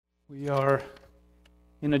We are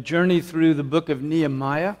in a journey through the book of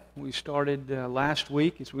Nehemiah. We started last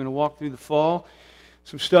week as we're going to walk through the fall.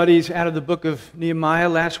 Some studies out of the book of Nehemiah.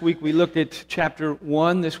 Last week we looked at chapter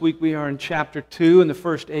 1. This week we are in chapter 2 in the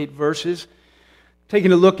first 8 verses.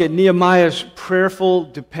 Taking a look at Nehemiah's prayerful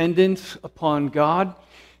dependence upon God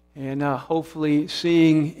and hopefully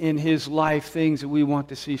seeing in his life things that we want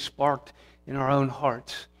to see sparked in our own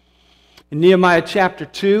hearts. In Nehemiah chapter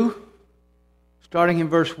 2, starting in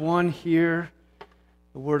verse 1, hear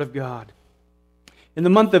the word of God. In the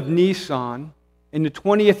month of Nisan, in the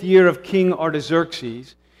 20th year of King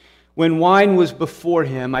Artaxerxes, when wine was before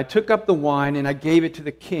him, I took up the wine and I gave it to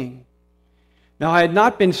the king. Now I had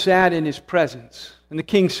not been sad in his presence. And the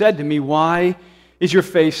king said to me, "Why is your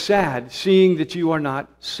face sad, seeing that you are not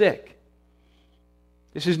sick?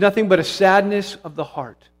 This is nothing but a sadness of the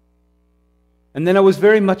heart." And then I was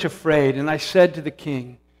very much afraid, and I said to the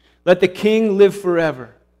king, "Let the king live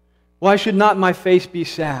forever. Why should not my face be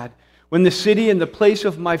sad when the city and the place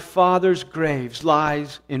of my father's graves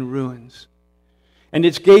lies in ruins, and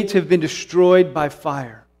its gates have been destroyed by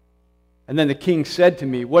fire?" And then the king said to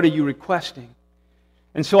me, "What are you requesting?"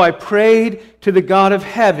 And so I prayed to the God of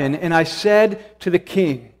heaven, and I said to the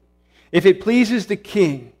king, "If it pleases the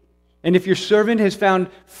king, and if your servant has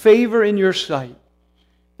found favor in your sight,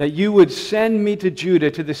 that you would send me to Judah,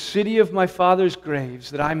 to the city of my father's graves,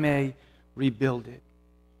 that I may rebuild it."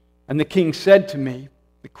 And the king said to me,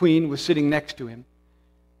 the queen was sitting next to him,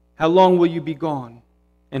 "How long will you be gone?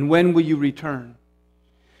 And when will you return?"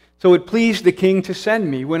 So it pleased the king to send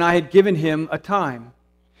me when I had given him a time.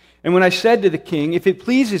 And when I said to the king, "If it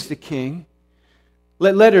pleases the king,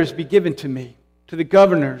 let letters be given to me, to the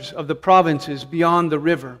governors of the provinces beyond the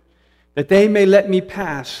river, that they may let me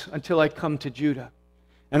pass until I come to Judah.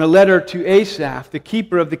 And a letter to Asaph, the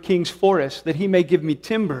keeper of the king's forest, that he may give me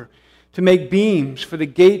timber to make beams for the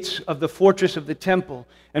gates of the fortress of the temple,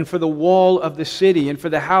 and for the wall of the city, and for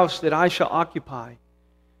the house that I shall occupy."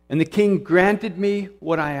 And the king granted me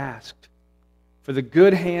what I asked, for the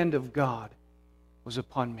good hand of God was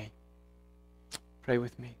upon me. Pray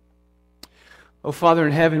with me. Oh, Father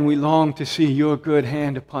in heaven, we long to see your good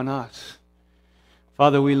hand upon us.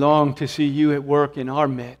 Father, we long to see you at work in our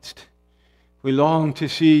midst. We long to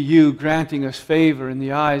see you granting us favor in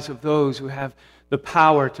the eyes of those who have the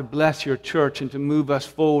power to bless your church and to move us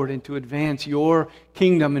forward and to advance your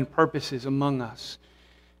kingdom and purposes among us.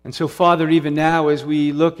 And so, Father, even now as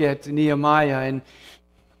we look at Nehemiah and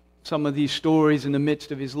some of these stories in the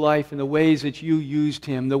midst of his life and the ways that you used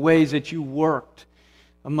him, the ways that you worked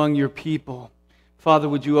among your people, Father,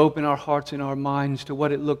 would you open our hearts and our minds to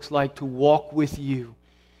what it looks like to walk with you,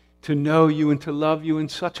 to know you and to love you in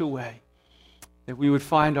such a way that we would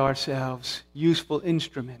find ourselves useful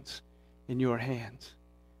instruments in your hands.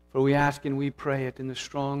 For we ask and we pray it in the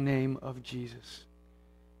strong name of Jesus.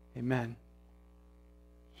 Amen.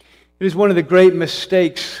 It is one of the great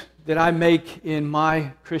mistakes that I make in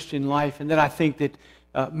my Christian life, and that I think that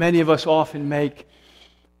many of us often make,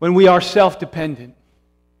 when we are self-dependent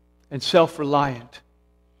and self-reliant,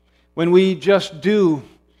 when we just do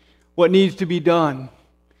what needs to be done,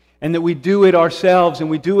 and that we do it ourselves and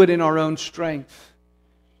we do it in our own strength.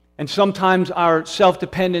 And sometimes our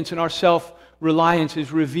self-dependence and our self-reliance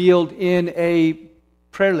is revealed in a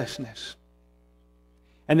prayerlessness.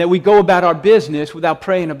 And that we go about our business without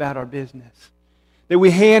praying about our business. That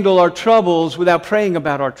we handle our troubles without praying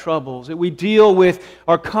about our troubles. That we deal with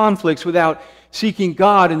our conflicts without seeking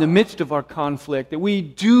God in the midst of our conflict. That we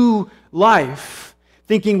do life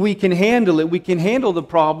thinking we can handle it. We can handle the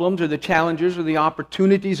problems or the challenges or the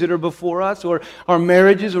opportunities that are before us, or our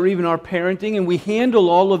marriages or even our parenting, and we handle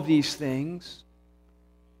all of these things,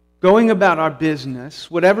 going about our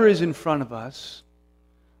business, whatever is in front of us,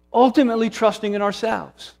 ultimately trusting in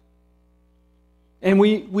ourselves. And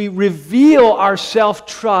we reveal our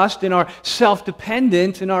self-trust and our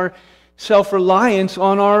self-dependence and our self-reliance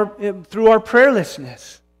through our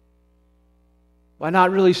prayerlessness. By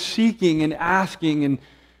not really seeking and asking and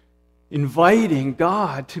inviting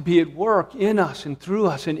God to be at work in us and through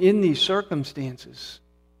us and in these circumstances.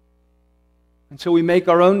 And so we make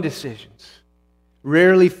our own decisions,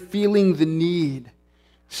 rarely feeling the need,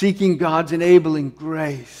 seeking God's enabling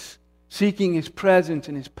grace, seeking His presence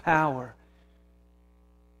and His power.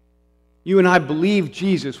 You and I believe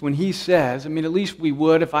Jesus when He says, at least we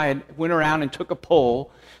would if I went around and took a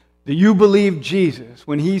poll, do you believe Jesus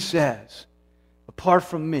when He says, "Apart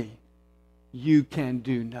from me, you can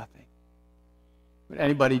do nothing"? Would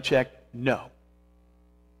anybody check? No.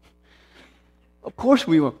 Of course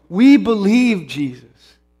we will. We believe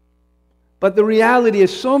Jesus. But the reality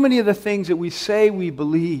is so many of the things that we say we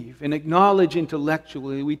believe and acknowledge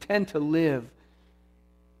intellectually, we tend to live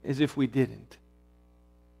as if we didn't.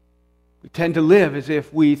 We tend to live as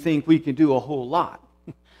if we think we can do a whole lot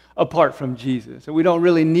apart from Jesus. And we don't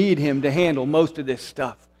really need Him to handle most of this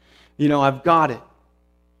stuff. I've got it.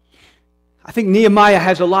 I think Nehemiah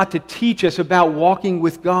has a lot to teach us about walking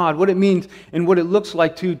with God, what it means and what it looks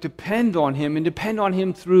like to depend on Him and depend on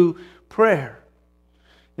Him through prayer.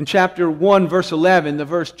 In chapter 1, verse 11, the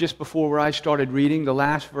verse just before where I started reading, the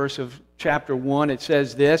last verse of chapter 1, it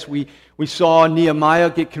says this. We saw Nehemiah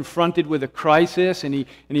get confronted with a crisis, and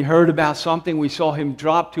he heard about something. We saw him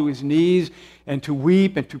drop to his knees and to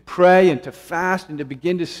weep and to pray and to fast and to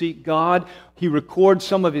begin to seek God. He records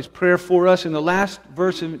some of his prayer for us, and the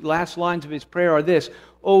last lines of his prayer are this: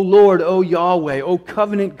 O Lord, O Yahweh, O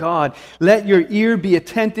covenant God, let your ear be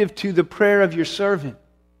attentive to the prayer of your servant,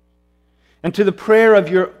 and to the prayer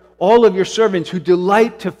of all of your servants who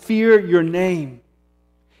delight to fear your name,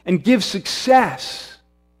 and give success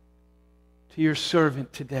to your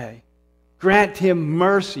servant today. Grant him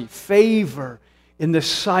mercy, favor in the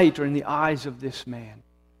sight or in the eyes of this man.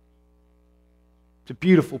 It's a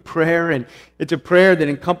beautiful prayer, and it's a prayer that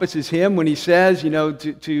encompasses him when he says,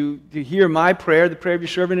 to hear my prayer, the prayer of your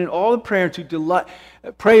servant, and all the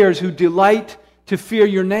prayers who delight to fear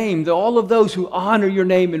your name, all of those who honor your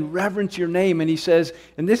name and reverence your name. And he says,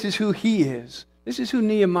 and this is who he is. This is who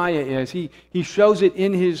Nehemiah is. He shows it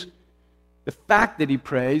in the fact that he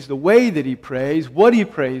prays, the way that he prays, what he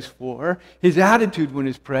prays for, his attitude when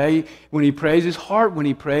he prays, his heart when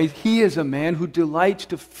he prays. He is a man who delights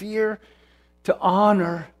to fear, to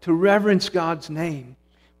honor, to reverence God's name.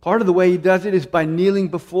 Part of the way he does it is by kneeling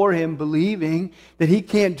before him, believing that he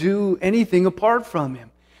can't do anything apart from him,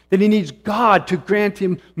 that he needs God to grant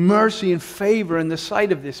him mercy and favor in the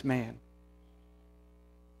sight of this man.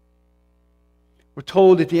 We're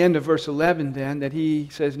told at the end of verse 11 then that he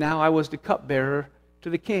says, now I was the cupbearer to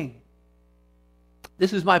the king.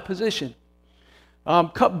 This is my position.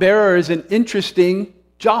 Cupbearer is an interesting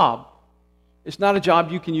job. It's not a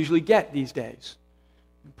job you can usually get these days.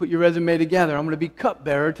 Put your resume together. I'm going to be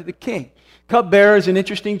cupbearer to the king. Cupbearer is an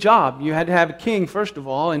interesting job. You had to have a king, first of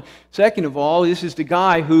all. And second of all, this is the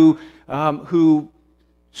guy who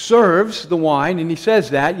serves the wine, and he says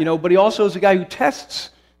that, but he also is the guy who tests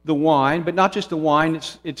the wine, but not just the wine,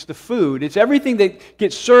 it's the food. It's everything that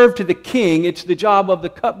gets served to the king. It's the job of the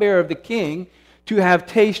cupbearer of the king to have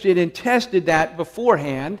tasted and tested that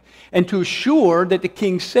beforehand and to assure that the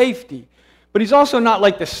king's safety. But he's also not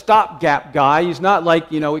like the stopgap guy. He's not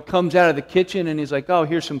like, it comes out of the kitchen and he's like, oh,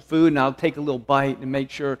 here's some food and I'll take a little bite and make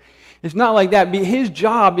sure. It's not like that. His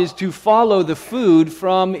job is to follow the food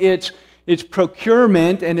from its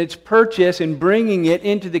procurement and its purchase and bringing it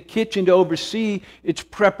into the kitchen to oversee its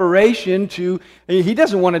preparation he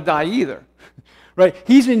doesn't want to die either. Right?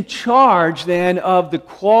 He's in charge then of the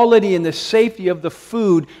quality and the safety of the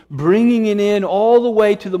food, bringing it in all the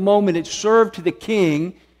way to the moment it's served to the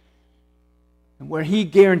king, and where he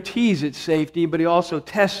guarantees its safety, but he also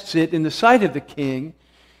tests it in the sight of the king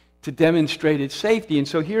to demonstrate its safety. And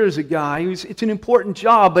so here is a guy it's an important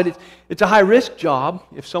job, but it's a high-risk job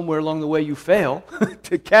if somewhere along the way you fail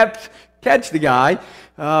to catch the guy.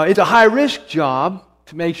 It's a high-risk job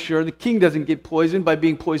to make sure the king doesn't get poisoned by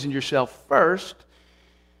being poisoned yourself first.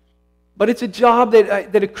 But it's a job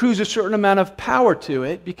that accrues a certain amount of power to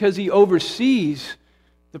it because he oversees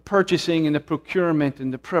the purchasing and the procurement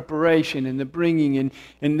and the preparation and the bringing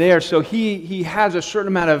in there. So he has a certain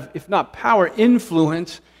amount of, if not power,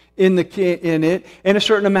 influence in it, and a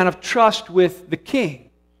certain amount of trust with the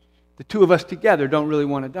king. The two of us together don't really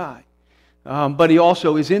want to die. But he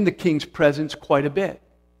also is in the king's presence quite a bit.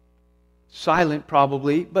 Silent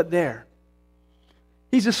probably, but there.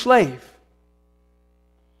 He's a slave.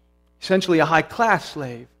 Essentially a high-class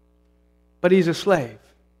slave. But he's a slave.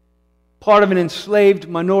 Part of an enslaved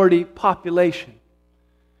minority population.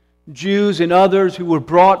 Jews and others who were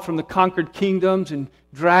brought from the conquered kingdoms and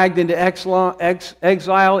dragged into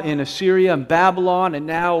exile in Assyria and Babylon and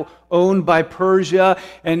now owned by Persia.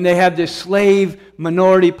 And they have this slave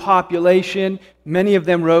minority population. Many of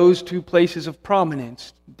them rose to places of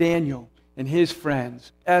prominence. Daniel and his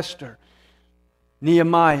friends, Esther,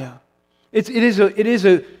 Nehemiah. It is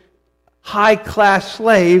a high-class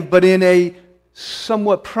slave, but in a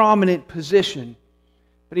somewhat prominent position.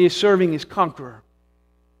 But he is serving his conqueror.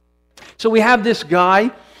 So we have this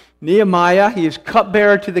guy, Nehemiah. He is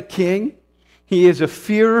cupbearer to the king. He is a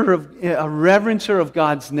reverencer of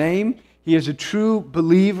God's name. He is a true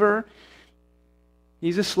believer.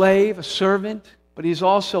 He's a slave, a servant, but he's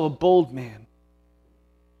also a bold man.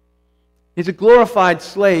 He's a glorified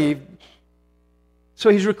slave So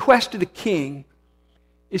his request to the king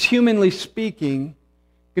is, humanly speaking,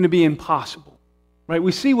 going to be impossible. Right?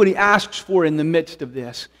 We see what he asks for in the midst of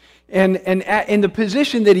this. And in the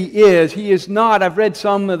position that he is not, I've read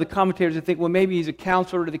some of the commentators that think, well, maybe he's a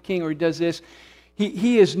counselor to the king or he does this.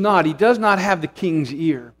 He is not. He does not have the king's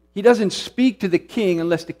ear. He doesn't speak to the king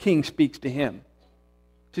unless the king speaks to him.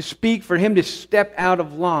 To speak, for him to step out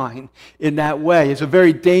of line in that way is a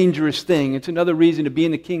very dangerous thing. It's another reason to be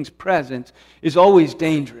in the king's presence is always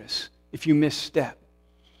dangerous if you misstep.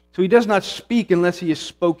 So he does not speak unless he is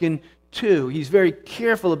spoken to. He's very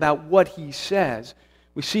careful about what he says.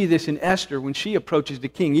 We see this in Esther when she approaches the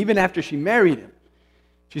king, even after she married him.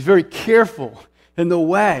 She's very careful in the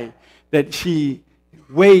way that she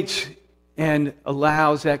waits and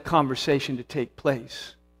allows that conversation to take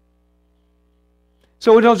place.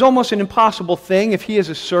 So it was almost an impossible thing if he is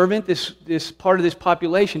a servant, this part of this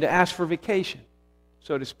population, to ask for vacation,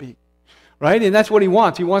 so to speak. Right? And that's what he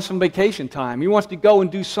wants. He wants some vacation time. He wants to go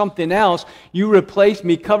and do something else. You replace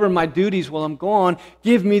me, cover my duties while I'm gone.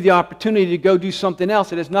 Give me the opportunity to go do something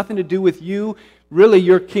else. It has nothing to do with you, really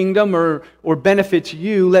your kingdom, or benefits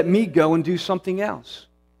you. Let me go and do something else.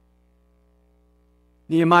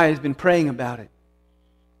 Nehemiah has been praying about it.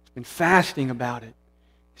 He's been fasting about it.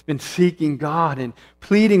 He's been seeking God and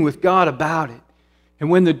pleading with God about it. And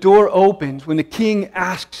when the door opens, when the king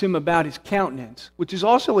asks him about his countenance, which is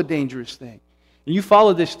also a dangerous thing. And you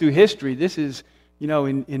follow this through history. This is,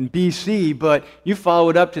 in BC, but you follow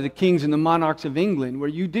it up to the kings and the monarchs of England, where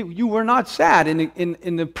you were not sad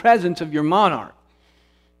in the presence of your monarch.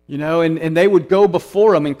 And they would go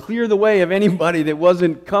before him and clear the way of anybody that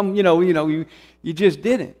wasn't you just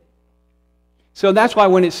didn't. So that's why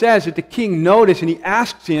when it says that the king noticed and he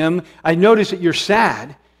asks him, I notice that you're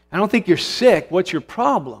sad. I don't think you're sick. What's your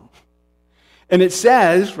problem? And it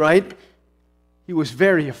says, right, he was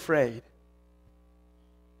very afraid.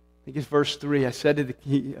 I think it's verse 3. I said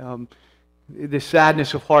to the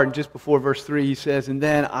sadness of heart, and just before verse 3 he says, and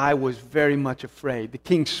then I was very much afraid. The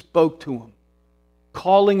king spoke to him,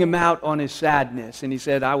 calling him out on his sadness, and he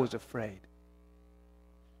said, I was afraid.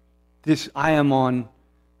 I am on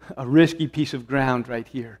a risky piece of ground right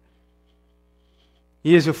here.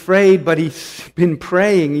 He is afraid, but he's been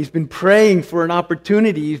praying. He's been praying for an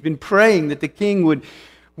opportunity. He's been praying that the king would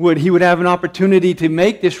have an opportunity to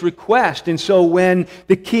make this request. And so when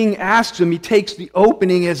the king asks him, he takes the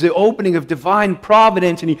opening as the opening of divine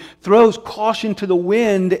providence, and he throws caution to the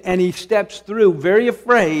wind, and he steps through, very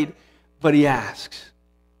afraid, but he asks.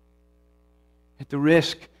 At the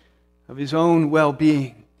risk of his own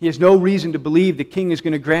well-being. He has no reason to believe the king is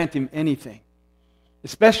going to grant him anything,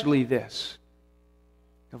 especially this.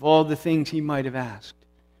 Of all the things he might have asked.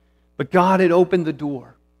 But God had opened the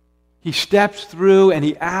door. He steps through and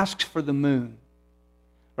he asks for the moon.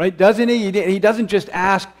 Right? Doesn't he? He doesn't just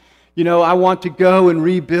ask, I want to go and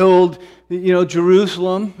rebuild,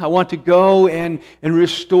 Jerusalem. I want to go and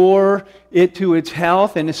restore it to its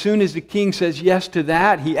health. And as soon as the king says yes to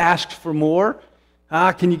that, he asks for more.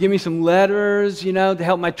 Can you give me some letters, to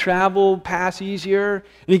help my travel pass easier?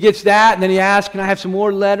 And he gets that, and then he asks, can I have some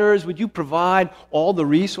more letters? Would you provide all the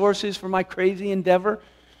resources for my crazy endeavor?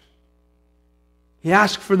 He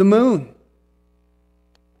asks for the moon.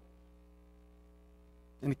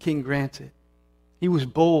 And the king grants it. He was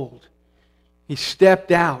bold. He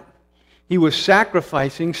stepped out. He was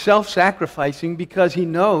sacrificing, self-sacrificing, because he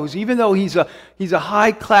knows, even though he's a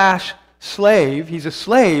high-class slave, he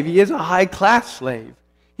is a high-class slave.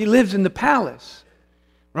 He lives in the palace,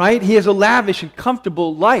 right? He has a lavish and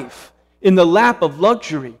comfortable life in the lap of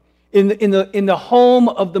luxury, in the home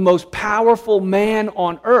of the most powerful man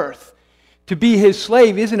on earth. To be his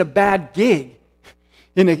slave isn't a bad gig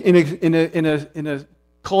in a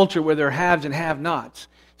culture where there are haves and have-nots.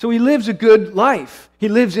 So he lives a good life. He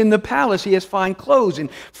lives in the palace. He has fine clothes and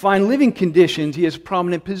fine living conditions. He has a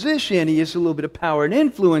prominent position. He has a little bit of power and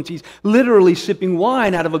influence. He's literally sipping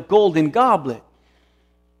wine out of a golden goblet.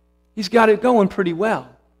 He's got it going pretty well.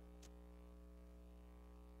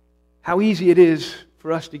 How easy it is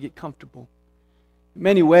for us to get comfortable. In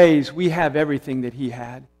many ways, we have everything that he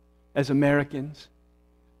had as Americans.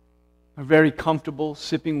 Are very comfortable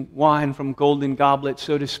sipping wine from golden goblets,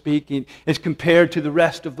 so to speak, as compared to the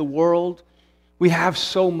rest of the world. We have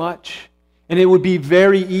so much, and it would be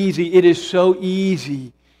very easy. It is so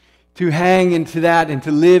easy to hang into that and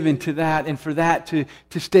to live into that, and for that to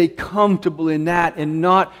stay comfortable in that and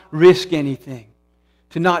not risk anything,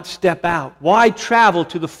 to not step out. Why travel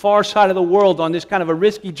to the far side of the world on this kind of a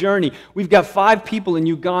risky journey? We've got 5 people in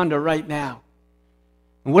Uganda right now.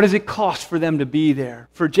 And what does it cost for them to be there?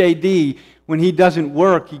 For JD, when he doesn't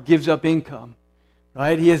work, he gives up income.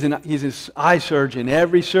 Right? He's an eye surgeon.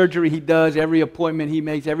 Every surgery he does, every appointment he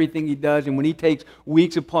makes, everything he does, and when he takes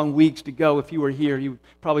weeks upon weeks to go, if you were here, he would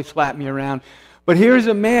probably slap me around. But here's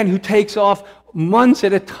a man who takes off months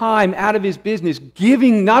at a time out of his business,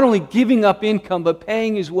 not only giving up income, but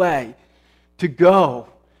paying his way to go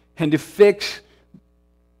and to fix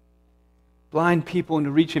blind people and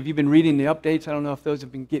to reach. Have you been reading the updates? I don't know if those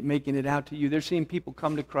have been making it out to you. They're seeing people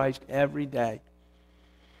come to Christ every day.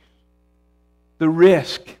 The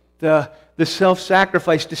risk, the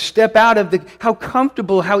self-sacrifice, to step out of how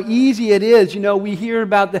comfortable, how easy it is. We hear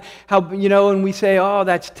about and we say, oh,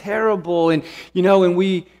 that's terrible, and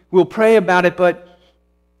we'll pray about it, but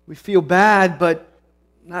we feel bad, but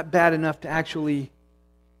not bad enough to actually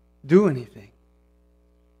do anything.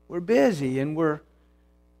 We're busy and we're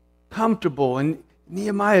comfortable, and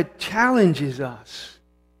Nehemiah challenges us.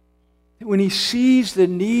 When he sees the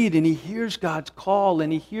need and he hears God's call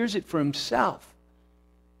and he hears it for himself,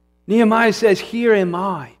 Nehemiah says, "Here am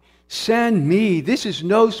I, send me." This is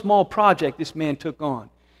no small project this man took on.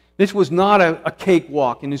 This was not a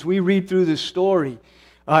cakewalk, and as we read through the story,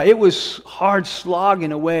 it was hard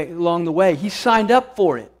slogging away along the way. He signed up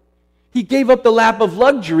for it. He gave up the lap of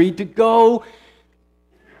luxury to go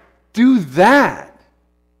do that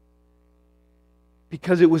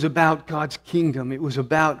because it was about God's kingdom. It was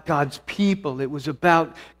about God's people. It was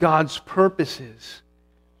about God's purposes.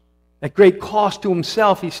 At great cost to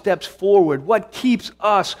himself, he steps forward. What keeps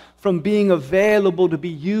us from being available to be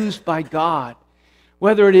used by God?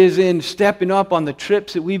 Whether it is in stepping up on the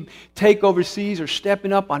trips that we take overseas or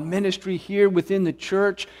stepping up on ministry here within the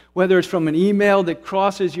church, whether it's from an email that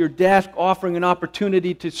crosses your desk offering an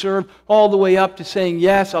opportunity to serve, all the way up to saying,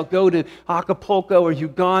 yes, I'll go to Acapulco or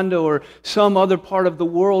Uganda or some other part of the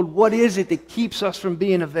world. What is it that keeps us from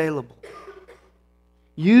being available?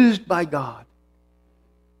 Used by God.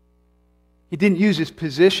 He didn't use his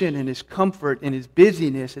position and his comfort and his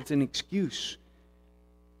busyness as an excuse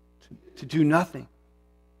to do nothing.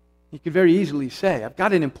 He could very easily say, I've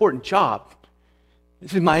got an important job.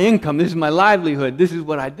 This is my income. This is my livelihood. This is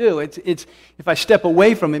what I do. It's if I step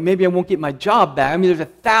away from it, maybe I won't get my job back. I mean, there's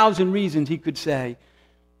 1,000 reasons he could say,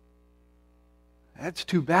 that's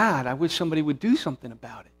too bad. I wish somebody would do something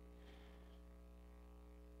about it.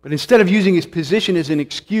 But instead of using his position as an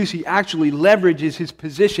excuse, he actually leverages his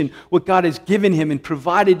position, what God has given him and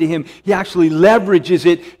provided to him. He actually leverages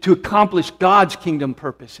it to accomplish God's kingdom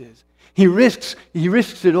purposes. He risks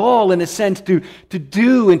it all, in a sense, to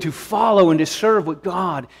do and to follow and to serve what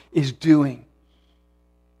God is doing.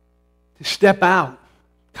 To step out.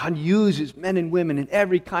 God uses men and women in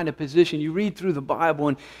every kind of position. You read through the Bible,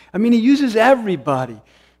 and he uses everybody.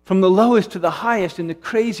 From the lowest to the highest, in the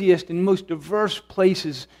craziest and most diverse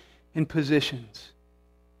places and positions.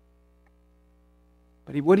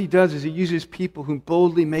 But what he does is he uses people who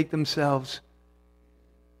boldly make themselves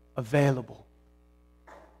available.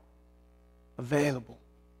 Available.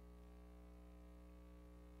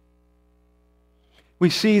 We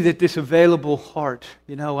see that this available heart,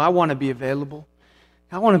 I want to be available.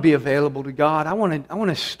 I want to be available to God. I want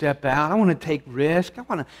to step out. I want to take risk. I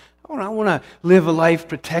want to live a life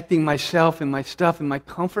protecting myself and my stuff and my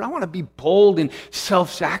comfort. I want to be bold and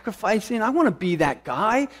self-sacrificing. I want to be that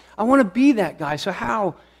guy. I want to be that guy. So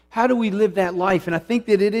how do we live that life? And I think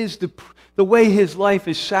that it is the way his life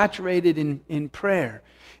is saturated in prayer,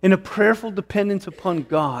 in a prayerful dependence upon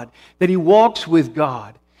God, that he walks with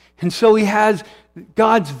God. And so he has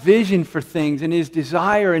God's vision for things and his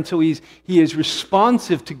desire, and so he is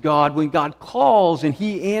responsive to God when God calls and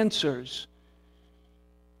he answers.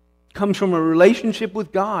 Comes from a relationship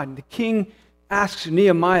with God. The king asks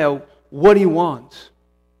Nehemiah what he wants.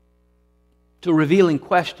 It's a revealing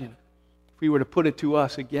question. If we were to put it to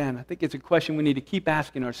us again, I think it's a question we need to keep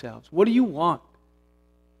asking ourselves. What do you want?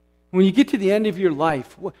 When you get to the end of your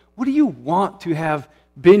life, what do you want to have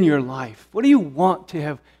been your life? What do you want to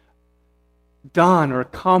have done or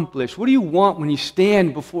accomplished? What do you want when you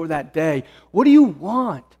stand before that day? What do you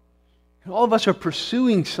want? And all of us are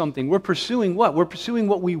pursuing something. We're pursuing what? We're pursuing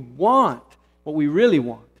what we want, what we really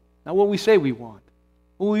want. Not what we say we want,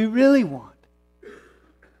 what we really want. The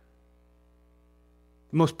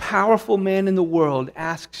most powerful man in the world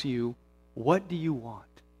asks you, what do you want?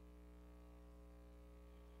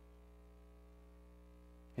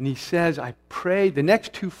 And he says, I pray. The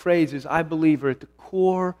next two phrases, I believe, are at the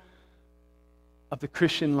core of the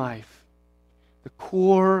Christian life, the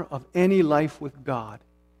core of any life with God.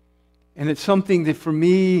 And it's something that, for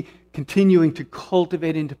me, continuing to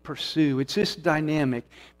cultivate and to pursue. It's this dynamic,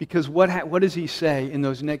 because what does he say in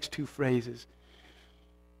those next two phrases?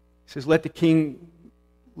 He says, let the king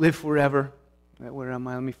live forever. Where am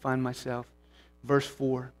I? Let me find myself. Verse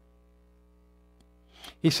 4.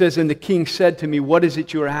 He says, and the king said to me, what is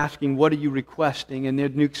it you are asking? What are you requesting? And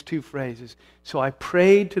then Nuke's two phrases. So I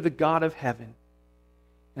prayed to the God of heaven,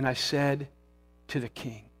 and I said to the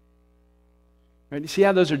king. Right? You see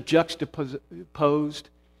how those are juxtaposed?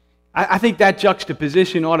 I think that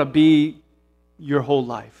juxtaposition ought to be your whole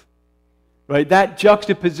life. Right? That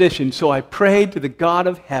juxtaposition. So I prayed to the God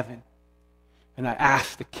of heaven, and I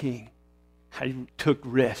asked the king. I took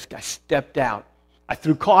risk. I stepped out. I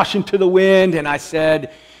threw caution to the wind, and I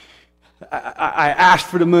said, I asked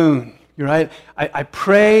for the moon. Right? I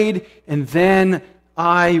prayed, and then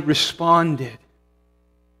I responded.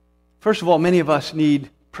 First of all, many of us need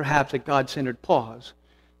perhaps a God-centered pause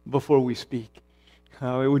before we speak.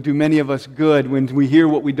 It would do many of us good when we hear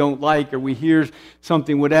what we don't like or we hear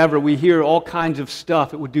something, whatever. We hear all kinds of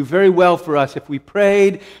stuff. It would do very well for us if we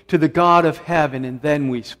prayed to the God of heaven and then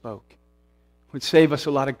we spoke. It would save us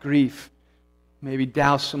a lot of grief. Maybe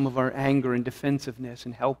douse some of our anger and defensiveness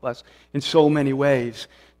and help us in so many ways.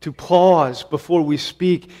 To pause before we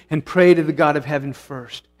speak and pray to the God of heaven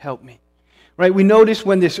first. Help me. Right? We notice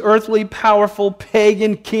when this earthly, powerful,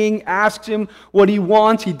 pagan king asks him what he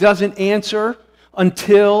wants, he doesn't answer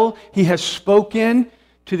until he has spoken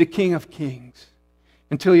to the King of Kings,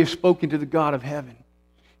 until he has spoken to the God of heaven.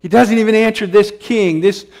 He doesn't even answer this king,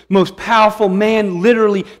 this most powerful man,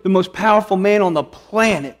 literally the most powerful man on the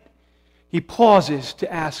planet. He pauses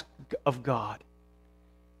to ask of God.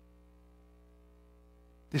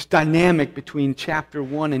 This dynamic between chapter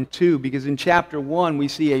 1 and 2, because in chapter 1 we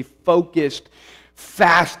see a focused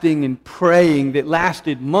fasting and praying that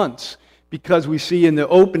lasted months. Because we see in the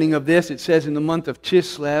opening of this, it says in the month of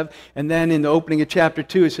Chislev, and then in the opening of chapter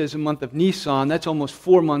 2, it says in the month of Nisan. That's almost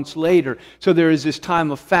 4 months later. So there is this time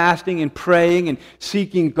of fasting and praying and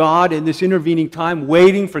seeking God, and this intervening time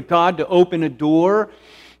waiting for God to open a door.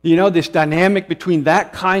 You know, this dynamic between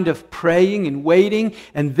that kind of praying and waiting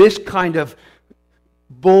and this kind of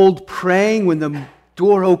bold praying when the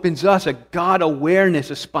door opens us, a God awareness,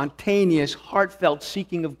 a spontaneous, heartfelt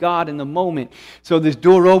seeking of God in the moment. So this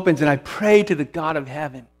door opens and I pray to the God of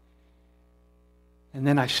heaven. And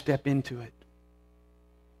then I step into it.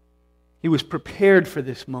 He was prepared for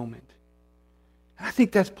this moment. And I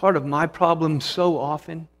think that's part of my problem so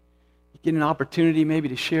often. You get an opportunity maybe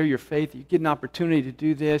to share your faith. You get an opportunity to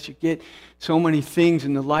do this. You get so many things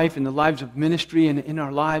in the lives of ministry and in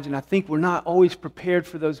our lives. And I think we're not always prepared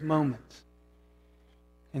for those moments.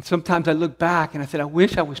 And sometimes I look back and I said, I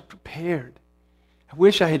wish I was prepared. I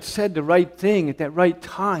wish I had said the right thing at that right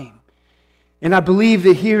time. And I believe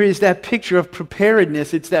that here is that picture of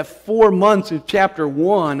preparedness. It's that 4 months of chapter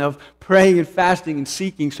 1 of praying and fasting and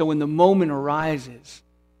seeking. So when the moment arises,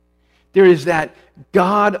 there is that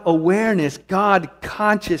God awareness, God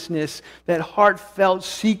consciousness, that heartfelt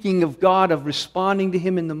seeking of God, of responding to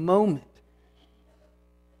Him in the moment.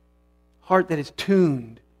 Heart that is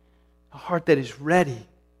tuned, a heart that is ready.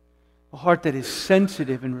 A heart that is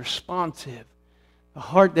sensitive and responsive. A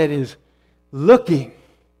heart that is looking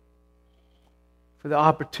for the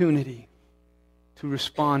opportunity to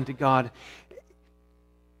respond to God.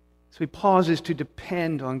 So he pauses to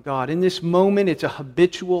depend on God. In this moment, it's a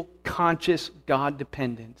habitual, conscious God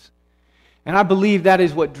dependence. And I believe that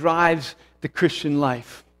is what drives the Christian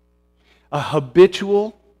life. A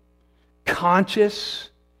habitual, conscious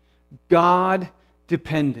God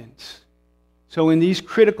dependence. So in these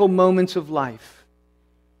critical moments of life,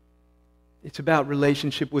 it's about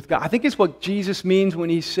relationship with God. I think it's what Jesus means when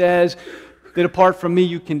He says that apart from me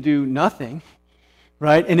you can do nothing,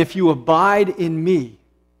 right? And if you abide in me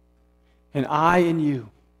and I in you,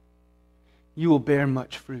 you will bear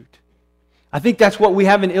much fruit. I think that's what we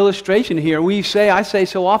have an illustration here. I say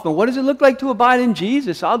so often, what does it look like to abide in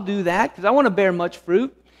Jesus? I'll do that because I want to bear much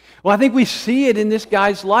fruit. Well, I think we see it in this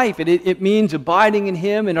guy's life. It means abiding in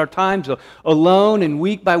Him in our times alone and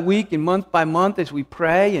week by week and month by month as we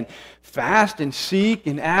pray and fast and seek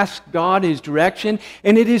and ask God His direction.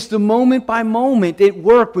 And it is the moment by moment at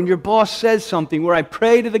work when your boss says something where I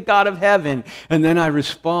pray to the God of heaven and then I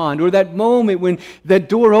respond. Or that moment when that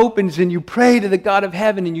door opens and you pray to the God of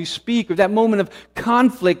heaven and you speak. Or that moment of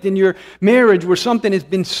conflict in your marriage where something has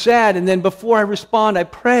been said and then before I respond I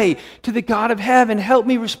pray to the God of heaven. Help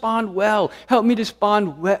me respond well. Help me to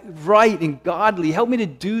respond right and godly. Help me to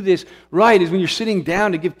do this right. Is when you're sitting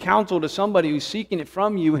down to give counsel to somebody who's seeking it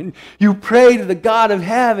from you and you pray to the God of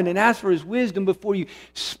heaven and ask for His wisdom before you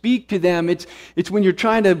speak to them. It's when you're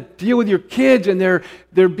trying to deal with your kids and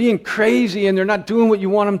they're being crazy and they're not doing what you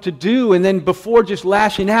want them to do. And then before just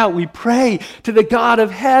lashing out, we pray to the God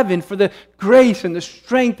of heaven for the grace and the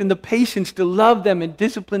strength and the patience to love them and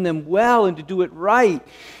discipline them well and to do it right.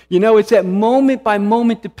 It's that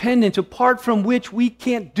moment-by-moment dependence apart from which we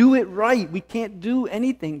can't do it right. We can't do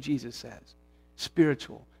anything, Jesus says,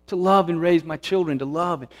 spiritual. To love and raise my children, to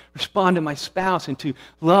love and respond to my spouse, and to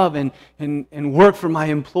love and work for my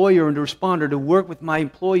employer, and to respond or to work with my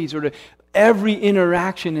employees, or to every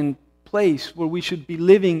interaction and place where we should be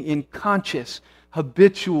living in conscious,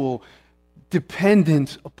 habitual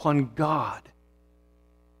dependence upon God.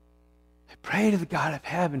 I pray to the God of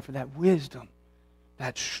heaven for that wisdom,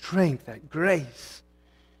 that strength, that grace.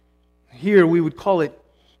 Here we would call it,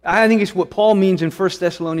 I think it's what Paul means in 1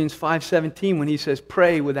 Thessalonians 5:17 when he says,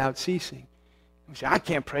 pray without ceasing. We say, I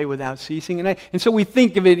can't pray without ceasing. And so we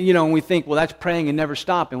think of it, and we think, well, that's praying and never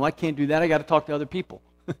stopping. Well, I can't do that. I got to talk to other people.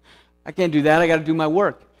 I can't do that. I got to do my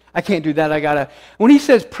work. I can't do that. When he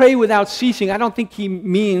says pray without ceasing, I don't think he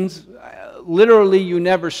means literally you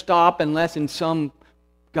never stop unless in some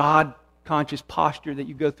God-conscious posture that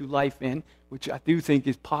you go through life in, which I do think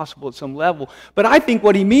is possible at some level. But I think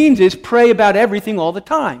what he means is pray about everything all the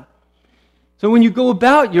time. So when you go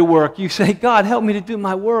about your work, you say, God, help me to do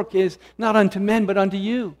my work is not unto men, but unto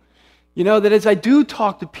you. That as I do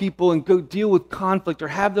talk to people and go deal with conflict or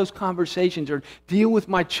have those conversations or deal with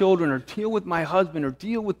my children or deal with my husband or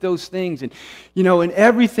deal with those things and, in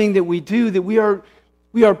everything that we do, that we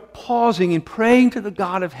are pausing and praying to the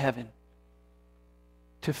God of heaven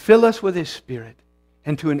to fill us with His Spirit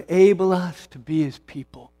and to enable us to be His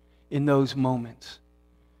people in those moments.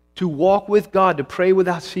 To walk with God, to pray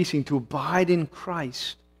without ceasing, to abide in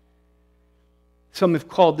Christ. Some have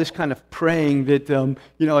called this kind of praying that,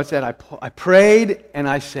 I said, I prayed and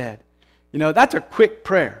I said. That's a quick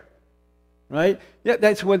prayer, right? Yeah,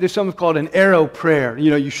 that's what some have called an arrow prayer.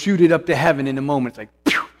 You shoot it up to heaven in a moment. It's like,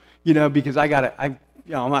 pew, because I got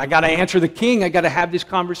to answer the King. I got to have this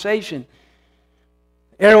conversation.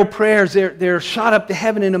 Arrow prayers, they're shot up to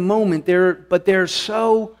heaven in a moment. But they're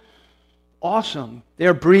so awesome.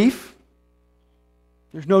 They're brief.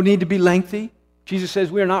 There's no need to be lengthy. Jesus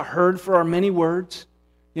says we are not heard for our many words.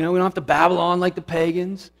 We don't have to babble on like the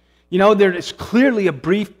pagans. There is clearly a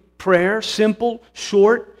brief prayer, simple,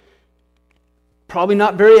 short, probably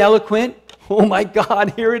not very eloquent. Oh my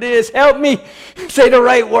God, here it is. Help me say the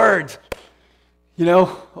right words.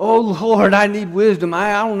 Oh Lord, I need wisdom.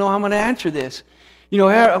 I don't know how I'm going to answer this.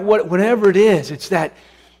 Whatever it is, it's that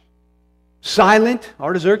silent.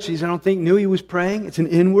 Artaxerxes, I don't think, knew he was praying. It's an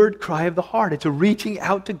inward cry of the heart. It's a reaching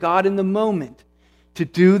out to God in the moment to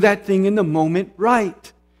do that thing in the moment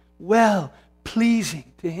right, well, pleasing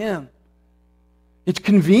to Him. It's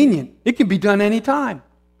convenient. It can be done anytime.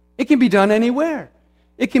 It can be done anywhere.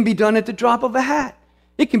 It can be done at the drop of a hat.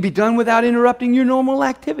 It can be done without interrupting your normal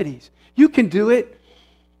activities. You can do it.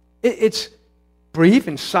 It's brief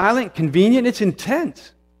and silent, convenient. It's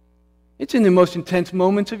intense. It's in the most intense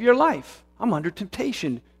moments of your life. I'm under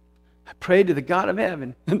temptation. I prayed to the God of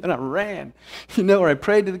heaven, and then I ran. Or I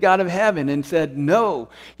prayed to the God of heaven and said no.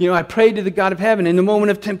 I prayed to the God of heaven in the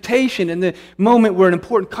moment of temptation, in the moment where an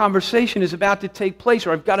important conversation is about to take place,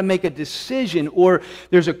 or I've got to make a decision, or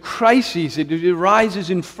there's a crisis that arises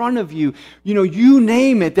in front of you. You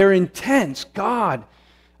name it, they're intense. God,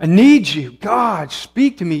 I need you. God,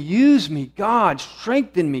 speak to me. Use me. God,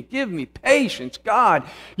 strengthen me. Give me patience. God,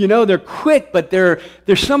 they're quick, but they're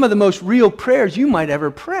some of the most real prayers you might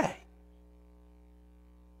ever pray.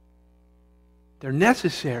 They're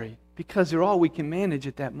necessary because they're all we can manage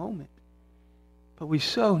at that moment. But we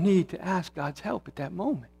so need to ask God's help at that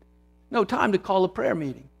moment. No time to call a prayer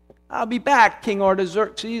meeting. I'll be back, King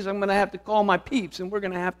Artaxerxes. I'm going to have to call my peeps, and we're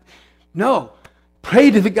going to have to... No. Pray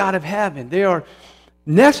to the God of heaven. They are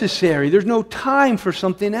necessary. There's no time for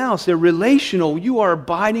something else. They're relational. You are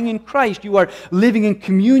abiding in Christ. You are living in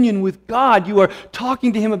communion with God. You are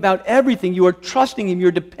talking to Him about everything. You are trusting Him.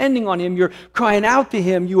 You're depending on Him. You're crying out to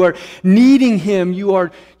Him. You are needing Him. You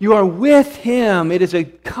are with Him. It is a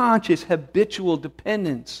conscious, habitual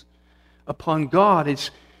dependence upon God. It's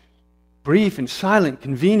brief and silent,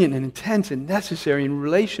 convenient and intense and necessary and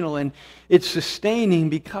relational, and it's sustaining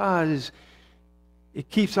because it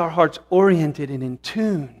keeps our hearts oriented and in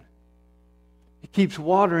tune. It keeps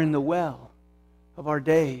water in the well of our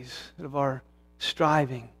days, of our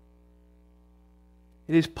striving.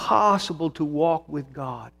 It is possible to walk with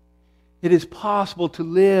God. It is possible to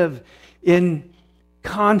live in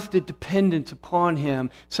constant dependence upon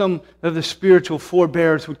Him. Some of the spiritual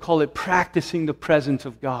forebears would call it practicing the presence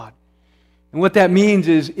of God. And what that means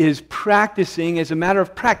is practicing as a matter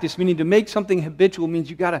of practice, meaning to make something habitual means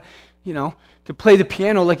you got to, to play the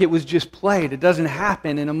piano like it was just played. It doesn't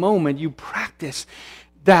happen in a moment. You practice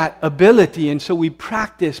that ability. And so we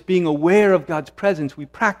practice being aware of God's presence. We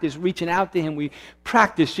practice reaching out to Him. We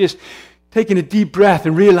practice just taking a deep breath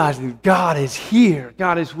and realizing that God is here.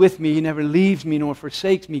 God is with me. He never leaves me nor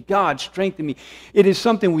forsakes me. God, strengthen me. It is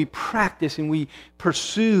something we practice and we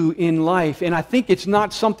pursue in life. And I think it's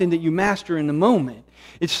not something that you master in the moment.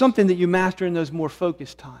 It's something that you master in those more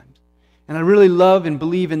focused times. And I really love and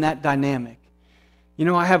believe in that dynamic. You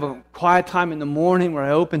know, I have a quiet time in the morning where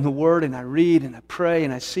I open the Word and I read and I pray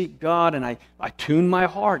and I seek God and I tune my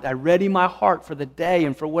heart. I ready my heart for the day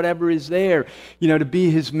and for whatever is there, you know, to be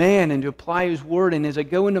His man and to apply His Word. And as I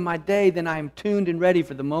go into my day, then I am tuned and ready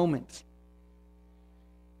for the moments.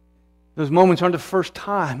 Those moments aren't the first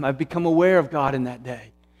time I've become aware of God in that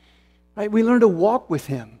day. Right? We learn to walk with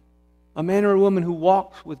Him. A man or a woman who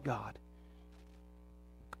walks with God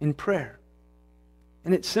in prayer.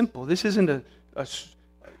 And it's simple. This isn't a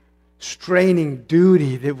straining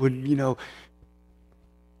duty that would, you know,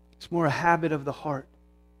 it's more a habit of the heart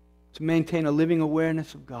to maintain a living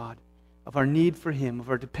awareness of God, of our need for Him, of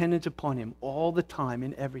our dependence upon Him all the time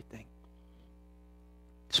in everything.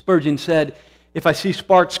 Spurgeon said, "If I see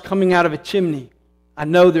sparks coming out of a chimney, I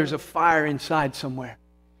know there's a fire inside somewhere."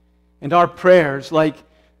 And our prayers, like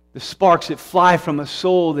the sparks that fly from a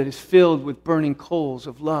soul that is filled with burning coals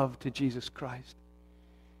of love to Jesus Christ.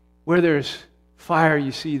 Where there's fire,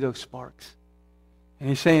 you see those sparks. And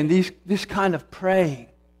he's saying this kind of praying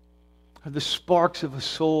are the sparks of a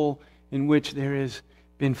soul in which there has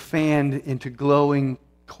been fanned into glowing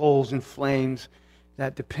coals and flames,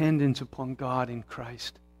 that dependence upon God in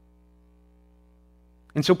Christ.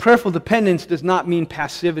 And so prayerful dependence does not mean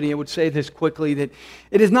passivity. I would say this quickly, that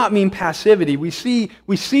it does not mean passivity. We see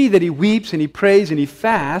that he weeps and he prays and he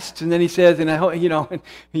fasts, and then he says, and I hope,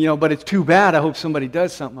 but it's too bad. I hope somebody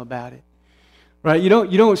does something about it. Right? You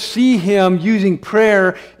don't see him using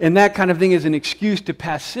prayer and that kind of thing as an excuse to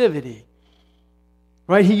passivity.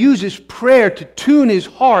 Right? He uses prayer to tune his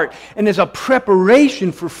heart and as a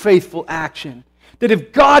preparation for faithful action. That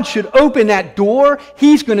if God should open that door,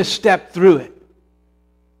 he's going to step through it.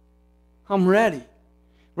 I'm ready.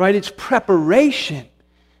 Right? It's preparation,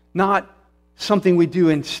 not something we do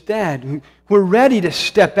instead. We're ready to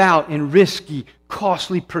step out in risky,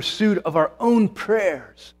 costly pursuit of our own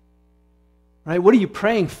prayers. Right? What are you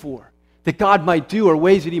praying for? That God might do, or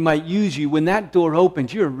ways that He might use you. When that door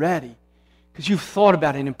opens, you're ready. Because you've thought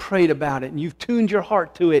about it and prayed about it, and you've tuned your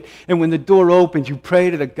heart to it. And when the door opens, you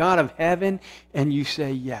pray to the God of heaven, and you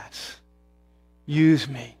say, yes, use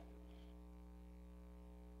me.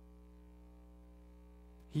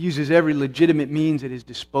 He uses every legitimate means at his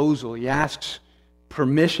disposal. He asks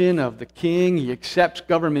permission of the king. He accepts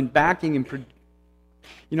government backing.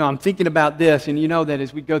 And I'm thinking about this, and you know that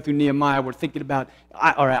as we go through Nehemiah, we're thinking about,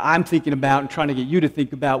 I'm thinking about and trying to get you to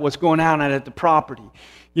think about what's going on at the property.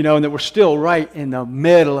 And that we're still right in the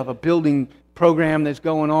middle of a building program that's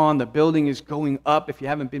going on. The building is going up. If you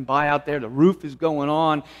haven't been by out there, the roof is going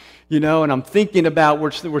on. And I'm thinking about,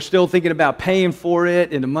 we're still thinking about paying for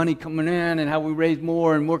it and the money coming in and how we raise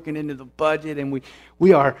more and working into the budget. And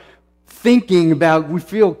we are thinking about, we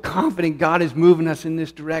feel confident God is moving us in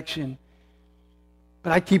this direction.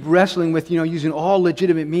 But I keep wrestling with, using all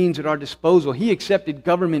legitimate means at our disposal. He accepted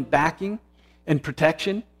government backing and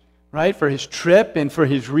protection, right, for his trip and for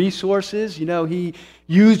his resources. He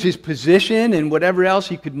used his position and whatever else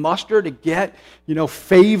he could muster to get,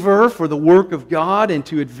 favor for the work of God and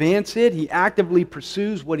to advance it. He actively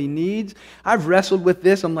pursues what he needs. I've wrestled with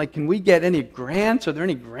this. I'm like, can we get any grants? Are there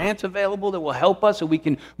any grants available that will help us so we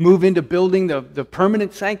can move into building the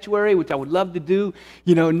permanent sanctuary, which I would love to do,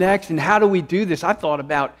 next? And how do we do this?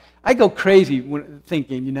 I go crazy when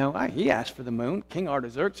thinking, he asked for the moon, King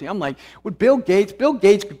Artaxerxes. I'm like, would Bill Gates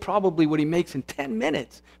could probably, what he makes in 10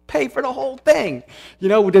 minutes, pay for the whole thing.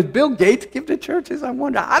 Does Bill Gates give to churches? I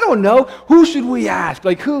wonder. I don't know. Who should we ask?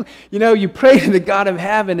 Like who, you pray to the God of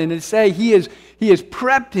heaven and it say he has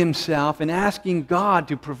prepped himself in asking God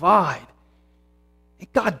to provide.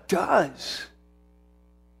 And God does.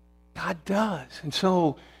 God does. And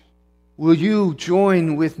so, will you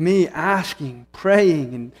join with me asking,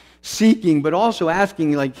 praying, and seeking, but also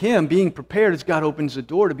asking like him, being prepared as God opens the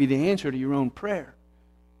door to be the answer to your own prayer,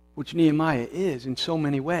 which Nehemiah is in so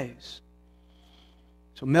many ways.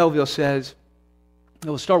 So Melville says,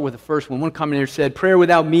 we'll start with the first one. One commentator said, prayer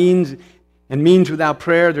without means and means without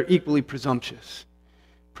prayer, they're equally presumptuous.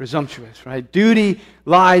 Presumptuous, right? Duty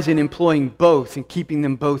lies in employing both and keeping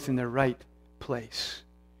them both in their right place.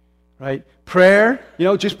 Right? Prayer,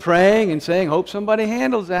 just praying and saying, hope somebody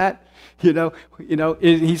handles that.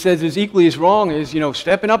 He says is equally as wrong as,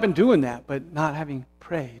 stepping up and doing that, but not having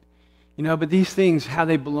prayed. But these things, how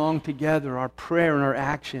they belong together, our prayer and our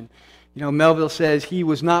action. Melville says he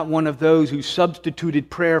was not one of those who substituted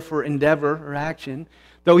prayer for endeavor or action,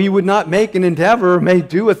 though he would not make an endeavor or may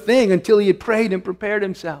do a thing until he had prayed and prepared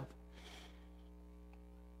himself.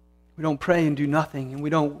 We don't pray and do nothing, and we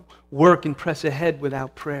don't work and press ahead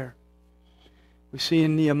without prayer. We see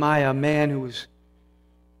in Nehemiah a man who was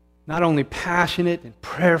not only passionate and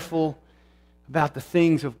prayerful about the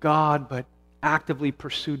things of God, but actively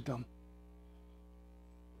pursued them.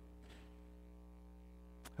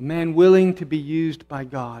 A man willing to be used by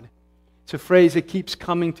God. It's a phrase that keeps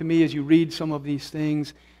coming to me as you read some of these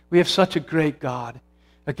things. We have such a great God,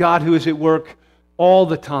 a God who is at work all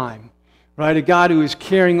the time, right? A God who is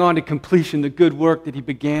carrying on to completion the good work that He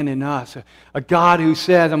began in us. A God who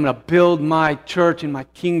says, I'm going to build my church and my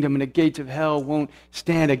kingdom, and the gates of hell won't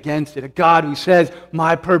stand against it. A God who says,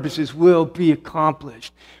 my purposes will be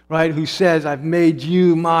accomplished, right? Who says, I've made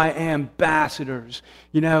you my ambassadors,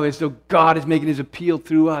 as though God is making His appeal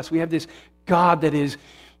through us. We have this God that is,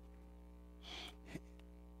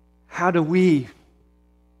 how do we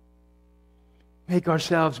make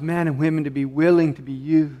ourselves men and women to be willing to be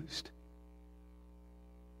used?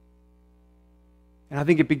 And I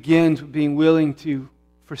think it begins with being willing to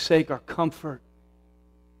forsake our comfort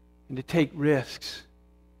and to take risks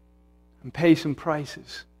and pay some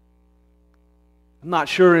prices. I'm not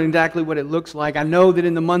sure exactly what it looks like. I know that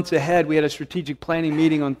in the months ahead, we had a strategic planning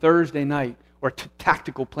meeting on Thursday night, or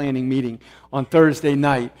tactical planning meeting on Thursday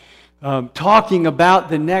night, talking about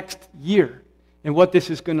the next year and what this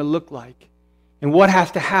is going to look like and what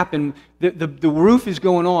has to happen. The roof is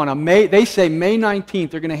going on. They say May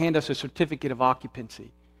 19th, they're going to hand us a certificate of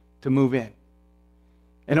occupancy to move in.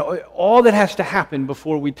 And all that has to happen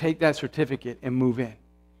before we take that certificate and move in.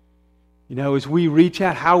 As we reach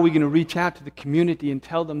out, how are we going to reach out to the community and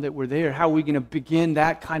tell them that we're there? How are we going to begin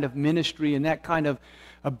that kind of ministry and that kind of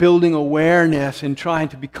building awareness and trying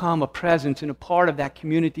to become a presence and a part of that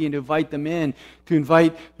community and to invite them in, to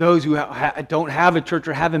invite those who don't have a church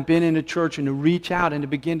or haven't been in a church and to reach out and to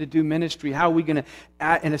begin to do ministry? How are we going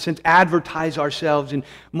to, in a sense, advertise ourselves and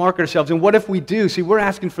market ourselves? And what if we do? See, we're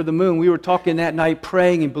asking for the moon. We were talking that night,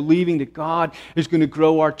 praying and believing that God is going to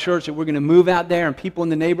grow our church, that we're going to move out there and people in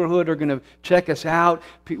the neighborhood are going to check us out.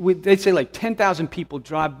 They say like 10,000 people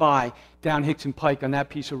drive by down Hickson Pike on that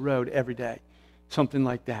piece of road every day. Something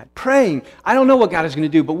like that. Praying. I don't know what God is going to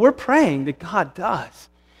do, but we're praying that God does.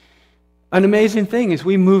 An amazing thing is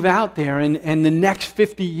we move out there and the next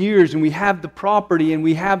 50 years and we have the property and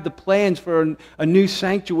we have the plans for a new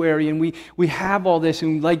sanctuary and we have all this,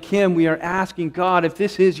 and like Him we are asking God, if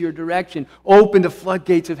this is your direction, open the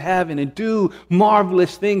floodgates of heaven and do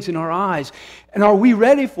marvelous things in our eyes. And are we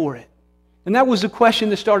ready for it? And that was the question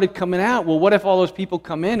that started coming out. Well, what if all those people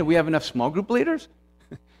come in? Do we have enough small group leaders?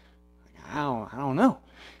 I don't know.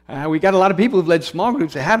 We got a lot of people who've led small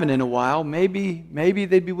groups that haven't in a while. Maybe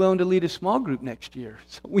they'd be willing to lead a small group next year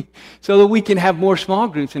so that we can have more small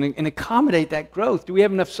groups and accommodate that growth. Do we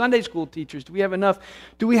have enough Sunday school teachers? Do we have enough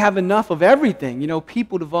of everything?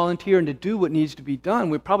 People to volunteer and to do what needs to be done.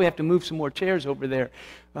 We probably have to move some more chairs over there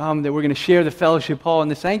that we're going to share the fellowship hall and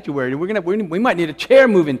the sanctuary. We might need a chair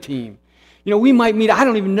moving team. We might meet, I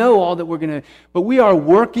don't even know all that we're going to, but we are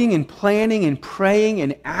working and planning and praying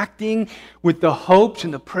and acting with the hopes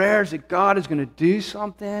and the prayers that God is going to do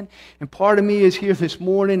something. And part of me is here this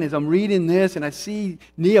morning as I'm reading this and I see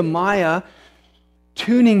Nehemiah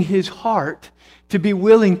tuning his heart to be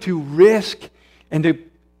willing to risk and to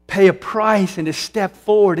pay a price and to step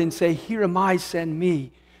forward and say, here am I, send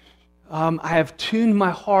me. I have tuned my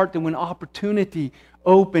heart that when opportunity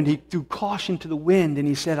opened, he threw caution to the wind and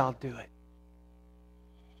he said, I'll do it.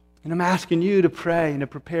 And I'm asking you to pray and to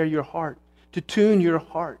prepare your heart, to tune your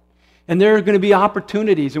heart. And there are going to be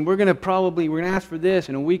opportunities, and we're going to ask for this,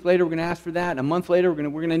 and a week later we're going to ask for that, and a month later we're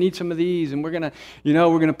going to need some of these, and we're going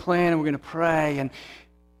to plan and we're going to pray, and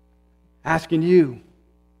asking you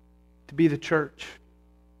to be the church,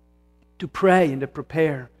 to pray and to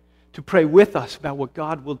prepare, to pray with us about what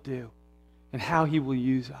God will do and how He will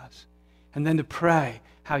use us, and then to pray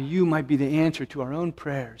how you might be the answer to our own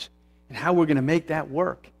prayers and how we're going to make that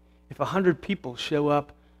work. If 100 people show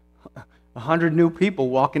up, 100 new people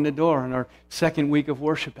walk in the door on our second week of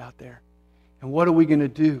worship out there. And what are we going to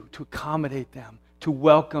do to accommodate them, to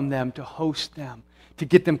welcome them, to host them, to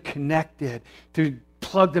get them connected, to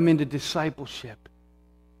plug them into discipleship?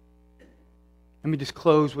 Let me just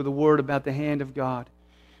close with a word about the hand of God.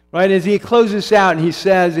 Right, as he closes out, and he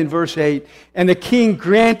says in verse 8, and the king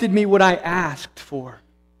granted me what I asked for.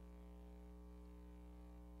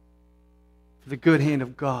 The good hand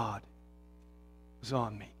of God was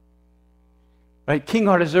on me. Right? King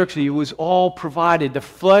Artaxerxes, it was all provided. The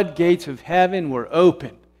floodgates of heaven were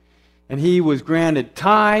open. And he was granted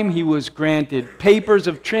time, he was granted papers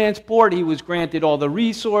of transport, he was granted all the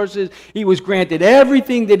resources, he was granted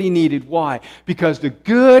everything that he needed. Why? Because the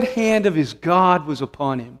good hand of his God was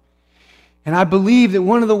upon him. And I believe that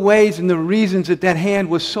one of the ways and the reasons that that hand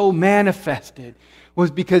was so manifested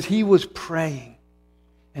was because he was praying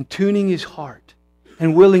and tuning his heart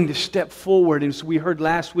and willing to step forward. And so we heard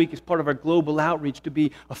last week as part of our global outreach to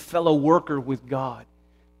be a fellow worker with God.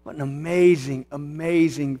 What an amazing,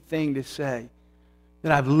 amazing thing to say,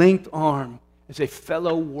 that I've linked arm as a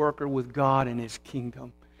fellow worker with God in His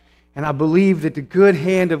kingdom. And I believe that the good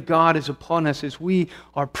hand of God is upon us as we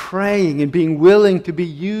are praying and being willing to be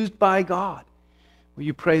used by God. Will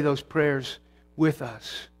you pray those prayers with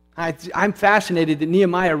us? I'm fascinated that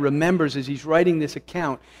Nehemiah remembers as he's writing this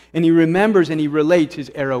account, and he remembers and he relates his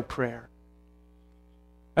arrow prayer.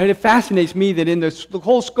 Right? It fascinates me that in the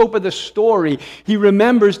whole scope of the story, he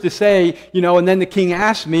remembers to say, and then the king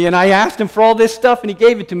asked me, and I asked him for all this stuff, and he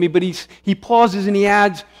gave it to me, but he pauses and he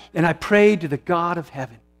adds, and I prayed to the God of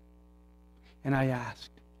heaven, and I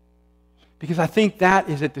asked. Because I think that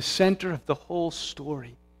is at the center of the whole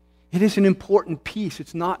story. It is an important piece.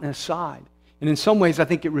 It's not an aside. And in some ways, I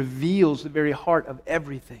think it reveals the very heart of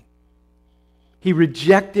everything. He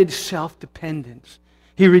rejected self-dependence.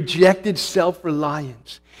 He rejected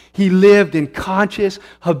self-reliance. He lived in conscious,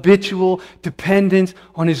 habitual dependence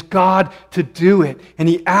on his God to do it. And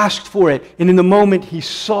he asked for it. And in the moment, he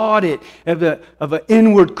sought it of an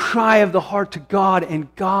inward cry of the heart to God.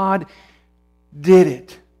 And God did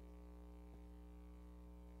it.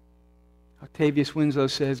 Octavius Winslow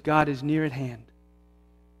says, God is near at hand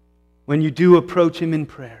when you do approach Him in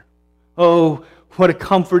prayer. Oh, what a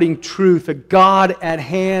comforting truth, a God at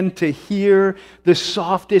hand to hear the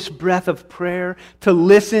softest breath of prayer, to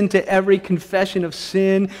listen to every confession of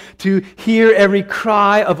sin, to hear every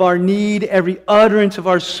cry of our need, every utterance of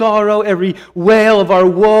our sorrow, every wail of our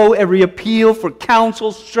woe, every appeal for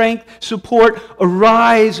counsel, strength, support.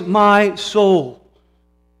 Arise, my soul,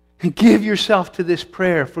 and give yourself to this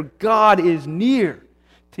prayer, for God is near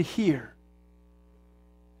to hear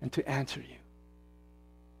and to answer you.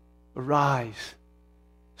 Arise,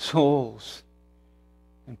 souls,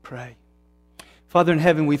 and pray. Father in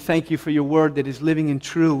heaven, we thank you for your word that is living and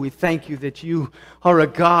true. We thank you that you are a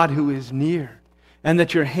God who is near and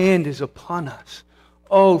that your hand is upon us.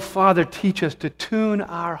 Oh, Father, teach us to tune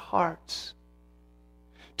our hearts,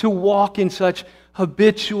 to walk in such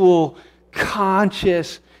habitual,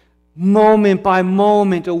 conscious,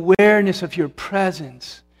 moment-by-moment awareness of your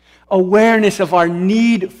presence, awareness of our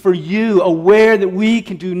need for you, aware that we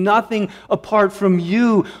can do nothing apart from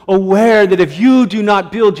you, aware that if you do not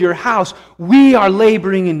build your house, we are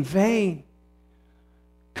laboring in vain.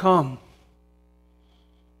 Come,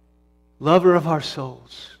 lover of our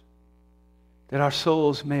souls, that our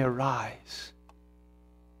souls may arise.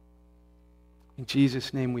 In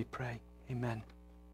Jesus' name we pray. Amen.